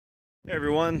Hey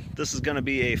everyone, this is going to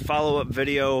be a follow-up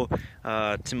video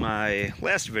to my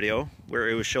last video where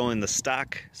it was showing the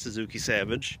stock Suzuki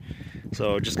Savage.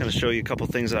 So just going to show you a couple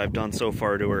things that I've done so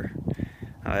far to her.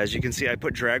 As you can see, I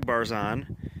put drag bars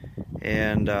on,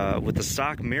 and with the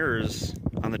stock mirrors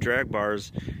on the drag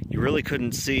bars, you really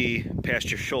couldn't see past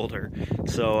your shoulder.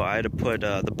 So I had to put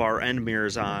the bar end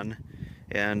mirrors on,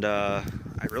 and I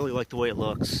really like the way it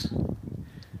looks.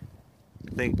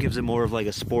 I think it gives it more of like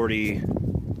a sporty,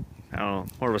 I don't know,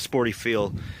 more of a sporty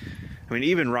feel. I mean,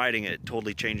 even riding it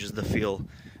totally changes the feel.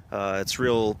 It's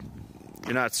real,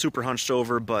 you're not super hunched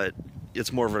over, but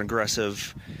it's more of an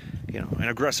aggressive, an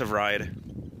aggressive ride.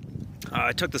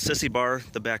 I took the sissy bar,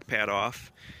 the back pad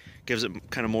off. Gives it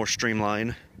kind of more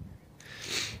streamline.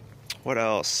 What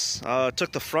else?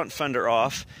 Took the front fender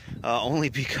off, only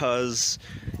because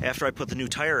after I put the new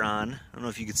tire on, I don't know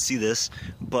if you could see this,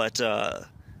 but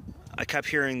I kept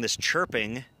hearing this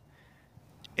chirping,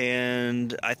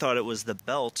 and I thought it was the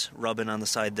belt rubbing on the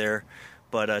side there,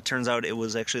 but turns out it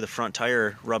was actually the front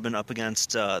tire rubbing up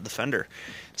against the fender.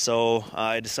 So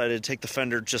I decided to take the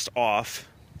fender just off.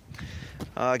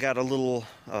 I got a little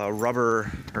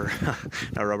rubber, or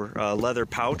not rubber, leather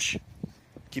pouch,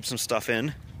 keep some stuff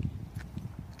in.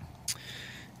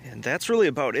 And that's really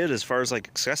about it as far as like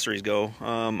accessories go.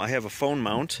 I have a phone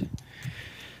mount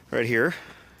right here.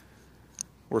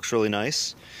 Works really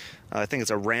nice. I think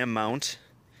it's a RAM mount.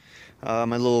 My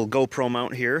little GoPro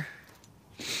mount here.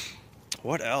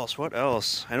 What else? What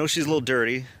else? I know she's a little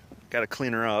dirty. Got to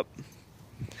clean her up.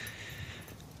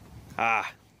 I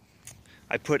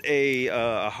put a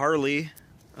Harley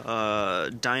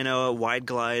Dyna wide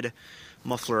glide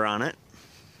muffler on it.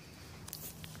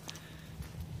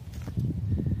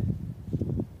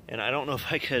 And I don't know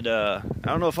if I could, I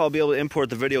don't know if I'll be able to import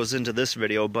the videos into this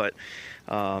video, but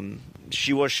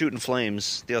she was shooting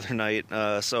flames the other night,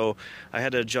 so I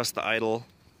had to adjust the idle,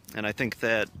 and I think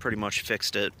that pretty much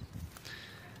fixed it.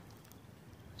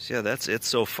 So yeah, that's it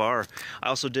so far. I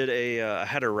also did a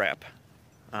header wrap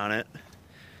on it,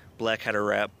 black header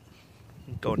wrap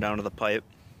going down to the pipe.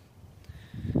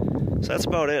 So that's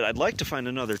about it. I'd like to find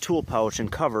another tool pouch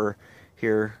and cover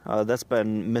here. That's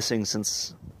been missing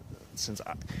since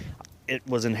it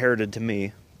was inherited to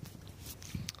me.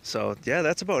 So yeah,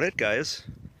 that's about it, guys.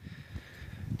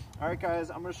 Alright guys,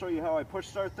 I'm going to show you how I push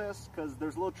start this, because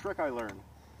there's a little trick I learned.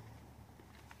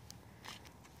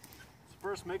 So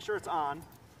first, make sure it's on.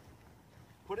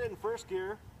 Put it in first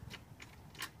gear.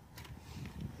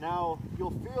 Now you'll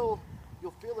feel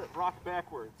it rock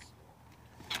backwards.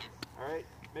 Alright,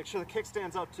 make sure the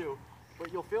kickstand's up too.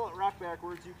 But you'll feel it rock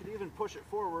backwards. You can even push it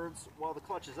forwards while the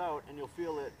clutch is out, and you'll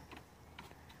feel it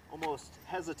almost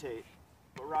hesitate.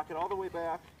 But rock it all the way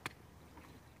back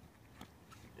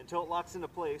until it locks into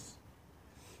place.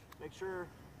 Make sure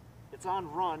it's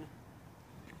on run.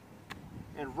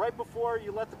 And right before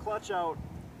you let the clutch out,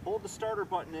 hold the starter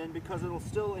button in, because it'll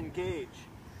still engage.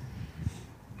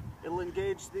 It'll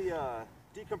engage the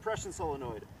decompression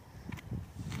solenoid.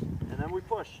 And then we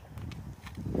push.